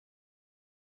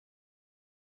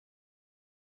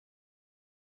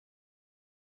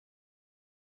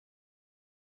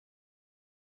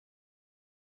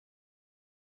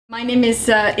My name is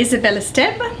Isabelle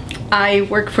Estebe. I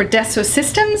work for Dassault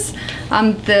Systems.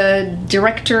 I'm the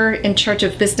director in charge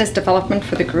of business development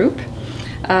for the group.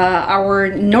 Our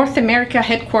North America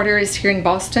headquarters is here in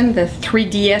Boston, the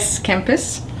 3DS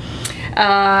campus.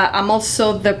 I'm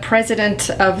also the president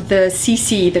of the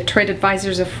CCE, the Trade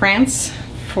Advisors of France,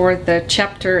 for the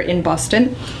chapter in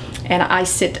Boston, and I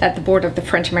sit at the board of the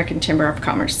French American Chamber of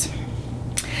Commerce.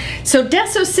 So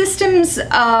Dassault Systems,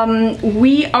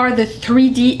 we are the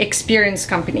 3D experience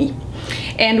company,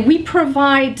 and we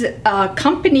provide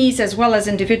companies as well as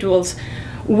individuals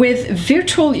with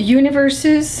virtual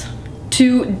universes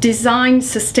to design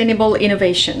sustainable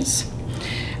innovations.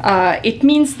 It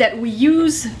means that we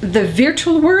use the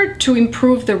virtual world to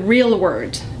improve the real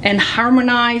world and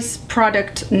harmonize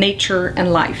product, nature,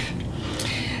 and life.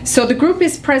 So the group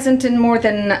is present in more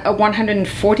than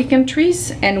 140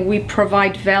 countries, and we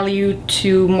provide value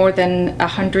to more than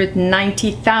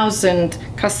 190,000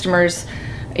 customers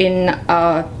in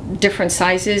different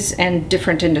sizes and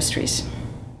different industries.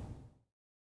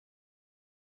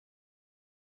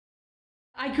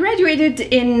 I graduated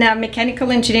in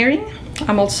mechanical engineering.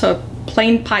 I'm also a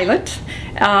plane pilot,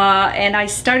 and I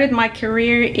started my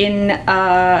career in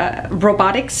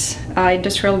robotics,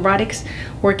 industrial robotics,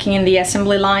 working in the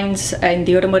assembly lines in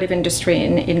the automotive industry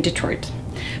in Detroit.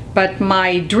 But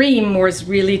my dream was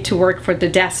really to work for the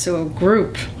Dassault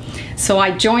group. So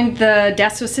I joined the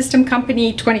Dassault System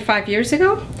company 25 years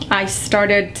ago. I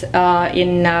started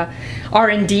in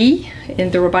R&D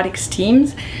in the robotics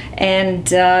teams, and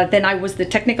then I was the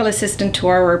technical assistant to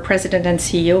our president and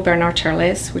CEO, Bernard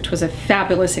Charles, which was a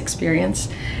fabulous experience.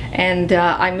 And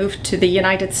I moved to the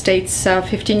United States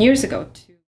 15 years ago.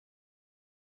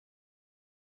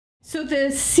 So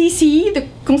the CCE, the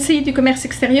Consulate du Commerce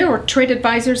Extérieur, or Trade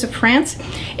Advisors of France,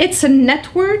 it's a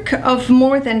network of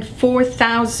more than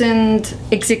 4,000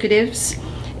 executives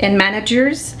and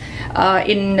managers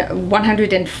in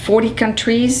 140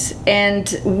 countries,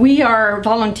 and we are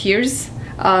volunteers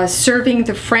serving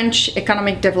the French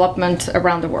economic development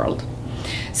around the world.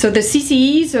 So the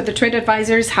CCEs, or the Trade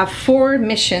Advisors, have 4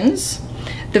 missions.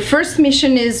 The first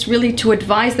mission is really to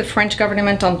advise the French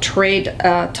government on trade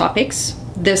topics.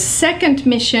 The second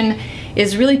mission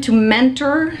is really to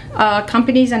mentor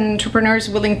companies and entrepreneurs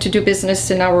willing to do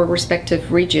business in our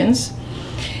respective regions.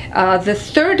 The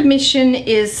third mission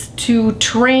is to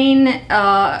train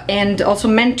and also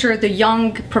mentor the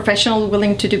young professional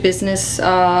willing to do business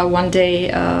one day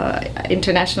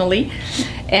internationally.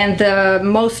 And the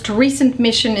most recent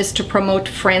mission is to promote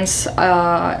France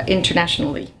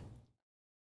internationally.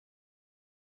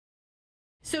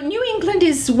 So New England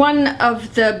is one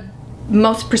of the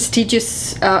most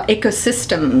prestigious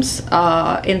ecosystems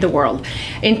in the world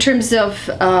in terms of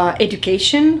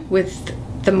education, with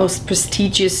the most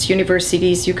prestigious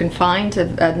universities you can find,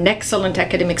 an excellent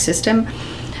academic system.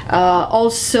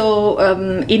 Also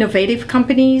innovative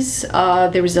companies.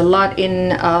 There is a lot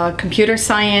in computer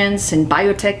science and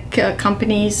biotech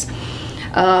companies.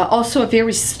 Also a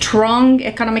very strong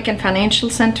economic and financial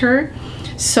center.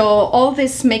 So all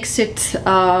this makes it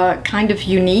kind of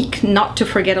unique, not to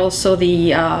forget also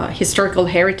the historical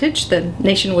heritage. The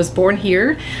nation was born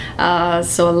here,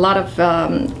 so a lot of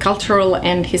cultural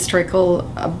and historical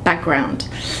background.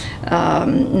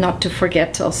 Not to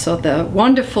forget also the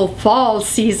wonderful fall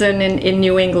season in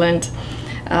New England.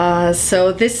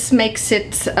 So this makes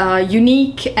it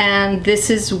unique, and this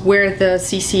is where the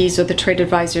CCs, or the Trade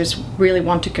Advisors, really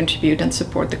want to contribute and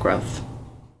support the growth.